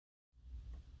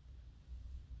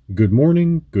Good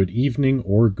morning, good evening,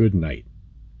 or good night.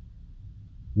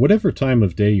 Whatever time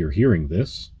of day you're hearing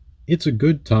this, it's a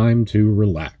good time to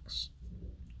relax.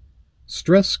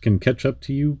 Stress can catch up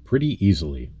to you pretty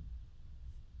easily.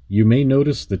 You may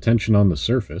notice the tension on the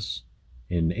surface,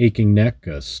 an aching neck,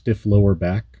 a stiff lower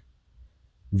back.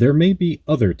 There may be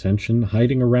other tension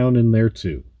hiding around in there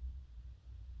too.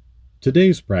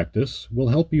 Today's practice will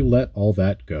help you let all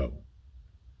that go.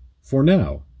 For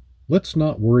now, let's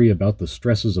not worry about the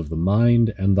stresses of the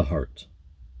mind and the heart.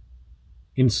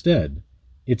 Instead,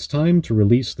 it's time to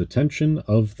release the tension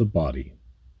of the body.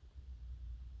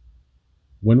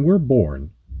 When we're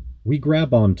born, we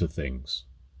grab onto things.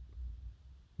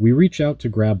 We reach out to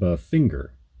grab a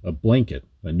finger, a blanket,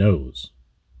 a nose.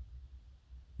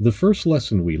 The first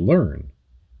lesson we learn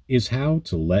is how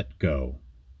to let go.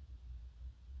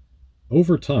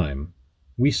 Over time,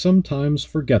 we sometimes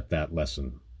forget that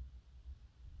lesson.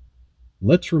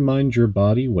 Let's remind your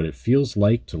body what it feels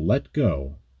like to let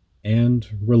go and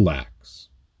relax.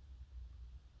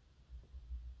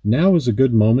 Now is a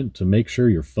good moment to make sure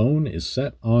your phone is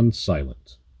set on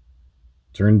silent.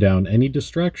 Turn down any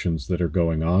distractions that are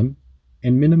going on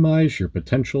and minimize your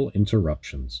potential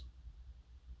interruptions.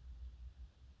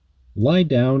 Lie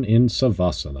down in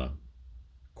Savasana,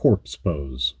 corpse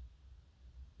pose.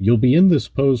 You'll be in this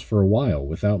pose for a while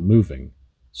without moving,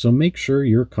 so make sure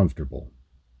you're comfortable.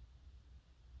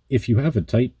 If you have a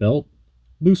tight belt,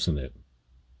 loosen it.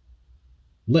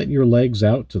 Let your legs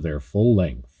out to their full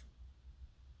length.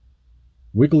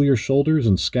 Wiggle your shoulders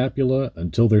and scapula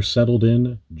until they're settled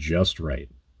in just right.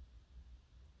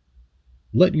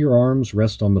 Let your arms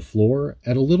rest on the floor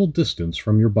at a little distance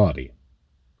from your body.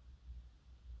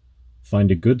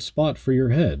 Find a good spot for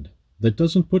your head that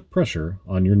doesn't put pressure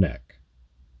on your neck.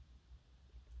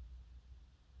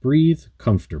 Breathe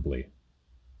comfortably.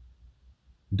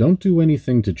 Don't do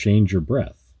anything to change your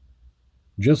breath.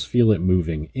 Just feel it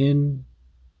moving in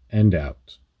and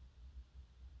out.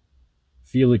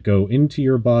 Feel it go into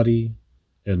your body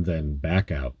and then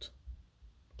back out.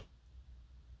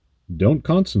 Don't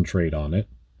concentrate on it,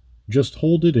 just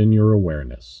hold it in your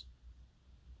awareness.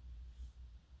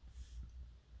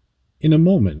 In a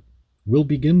moment, we'll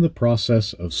begin the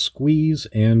process of squeeze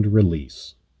and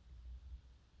release.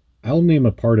 I'll name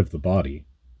a part of the body.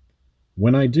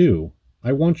 When I do,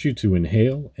 I want you to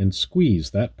inhale and squeeze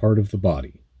that part of the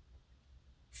body.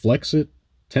 Flex it,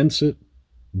 tense it,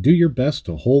 do your best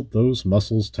to hold those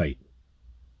muscles tight.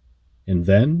 And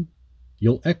then,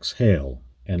 you'll exhale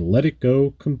and let it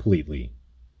go completely.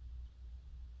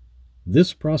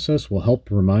 This process will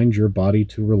help remind your body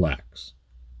to relax,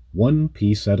 one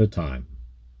piece at a time.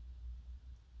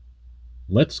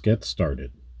 Let's get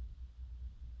started.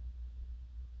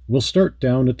 We'll start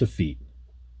down at the feet.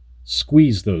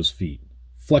 Squeeze those feet,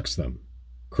 flex them,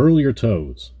 curl your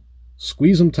toes,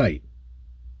 squeeze them tight,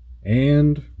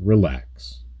 and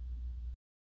relax.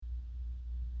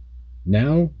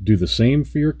 Now do the same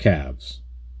for your calves.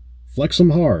 Flex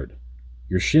them hard.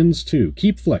 Your shins too.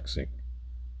 Keep flexing.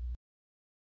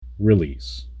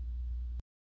 Release.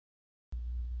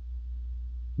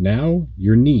 Now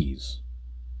your knees.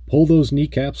 Pull those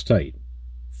kneecaps tight.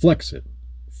 Flex it.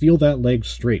 Feel that leg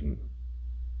straighten.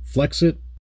 Flex it.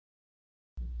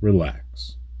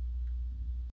 Relax.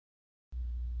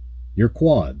 Your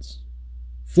quads.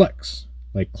 Flex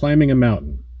like climbing a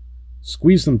mountain.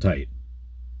 Squeeze them tight.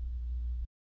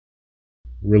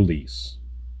 Release.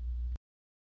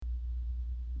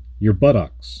 Your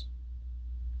buttocks.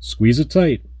 Squeeze it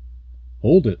tight.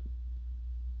 Hold it.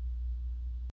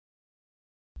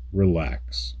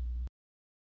 Relax.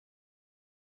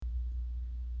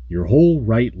 Your whole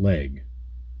right leg.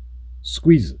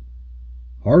 Squeeze it.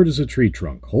 Hard as a tree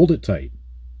trunk. Hold it tight.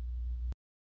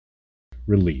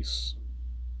 Release.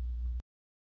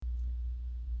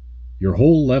 Your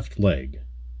whole left leg.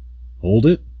 Hold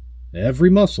it. Every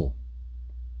muscle.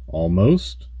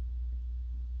 Almost.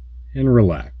 And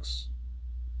relax.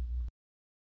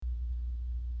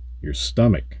 Your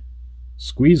stomach.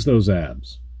 Squeeze those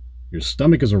abs. Your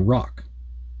stomach is a rock.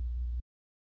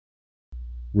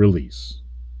 Release.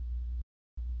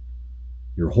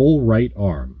 Your whole right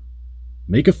arm.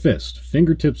 Make a fist,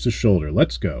 fingertips to shoulder.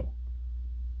 Let's go.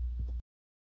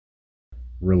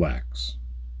 Relax.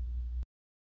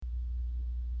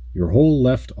 Your whole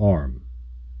left arm.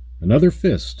 Another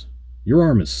fist. Your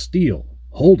arm is steel.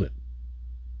 Hold it.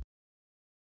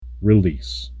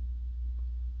 Release.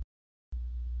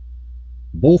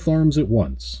 Both arms at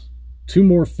once. 2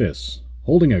 more fists,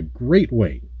 holding a great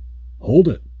weight. Hold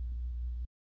it.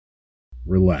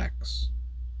 Relax.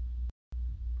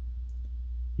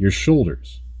 Your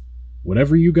shoulders.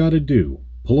 Whatever you gotta do,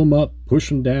 Pull them up, push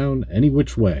them down, any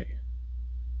which way.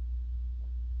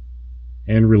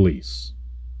 And release.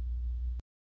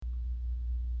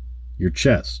 Your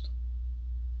chest.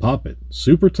 Pop it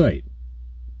super tight.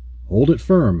 Hold it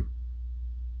firm.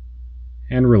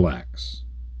 And relax.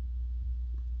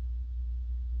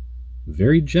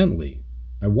 Very gently,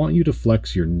 I want you to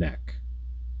flex your neck.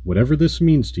 Whatever this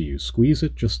means to you, squeeze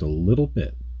it just a little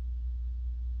bit.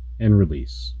 And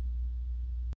release.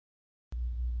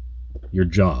 Your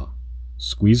jaw.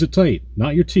 Squeeze it tight,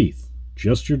 not your teeth,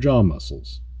 just your jaw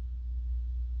muscles.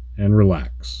 And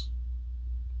relax.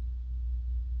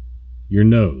 Your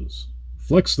nose.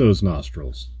 Flex those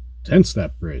nostrils. Tense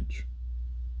that bridge.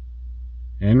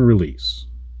 And release.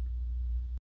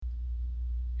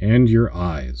 And your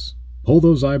eyes. Pull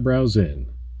those eyebrows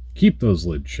in. Keep those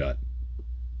lids shut.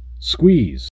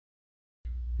 Squeeze.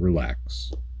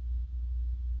 Relax.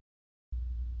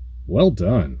 Well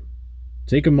done.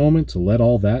 Take a moment to let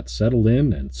all that settle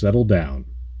in and settle down.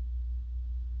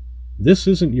 This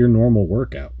isn't your normal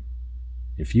workout.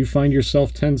 If you find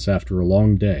yourself tense after a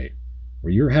long day, or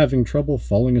you're having trouble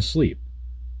falling asleep,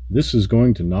 this is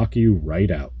going to knock you right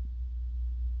out.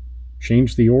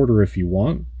 Change the order if you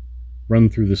want, run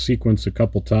through the sequence a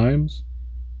couple times,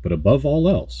 but above all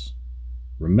else,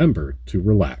 remember to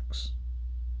relax.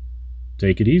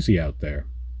 Take it easy out there.